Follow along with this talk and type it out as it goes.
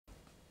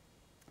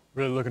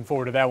Really looking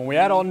forward to that one. We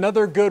had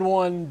another good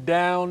one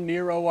down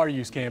near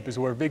ORU's campus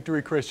where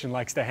Victory Christian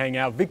likes to hang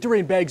out. Victory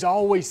and Beggs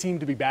always seem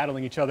to be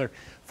battling each other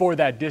for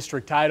that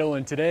district title,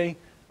 and today,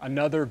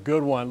 another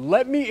good one.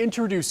 Let me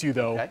introduce you,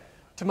 though,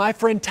 to my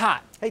friend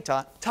Tot. Hey,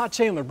 Tot. Tot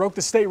Chandler broke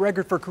the state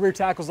record for career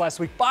tackles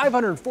last week,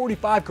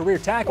 545 career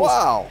tackles.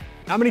 Wow.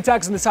 How many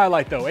tackles in this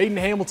highlight, though? Aiden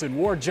Hamilton,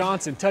 Ward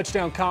Johnson,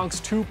 touchdown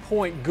Conks,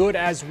 2-point good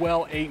as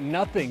well,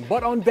 8-0.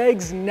 But on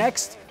Beggs'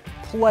 next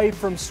play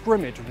from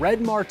scrimmage,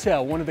 Red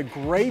Martell, one of the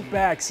great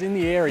backs in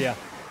the area,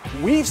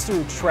 weaves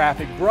through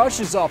traffic,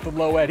 brushes off the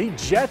low end. He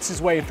jets his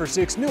way in for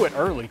 6. Knew it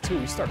early, too.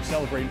 He started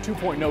celebrating.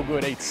 2-point no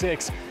good,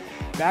 8-6.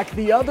 Back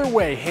the other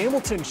way,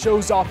 Hamilton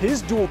shows off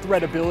his dual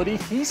threat ability.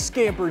 He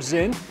scampers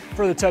in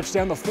for the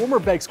touchdown. The former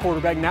Beggs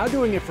quarterback now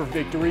doing it for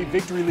Victory.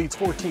 Victory leads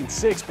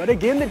 14-6. But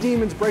again, the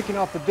Demons breaking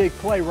off the big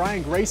play.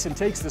 Ryan Grayson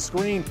takes the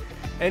screen,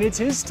 and it's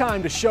his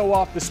time to show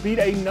off the speed.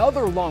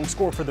 Another long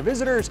score for the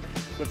visitors,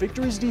 but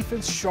Victory's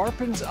defense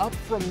sharpens up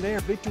from there.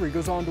 Victory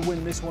goes on to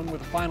win this one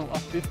with a final up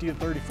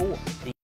 50-34.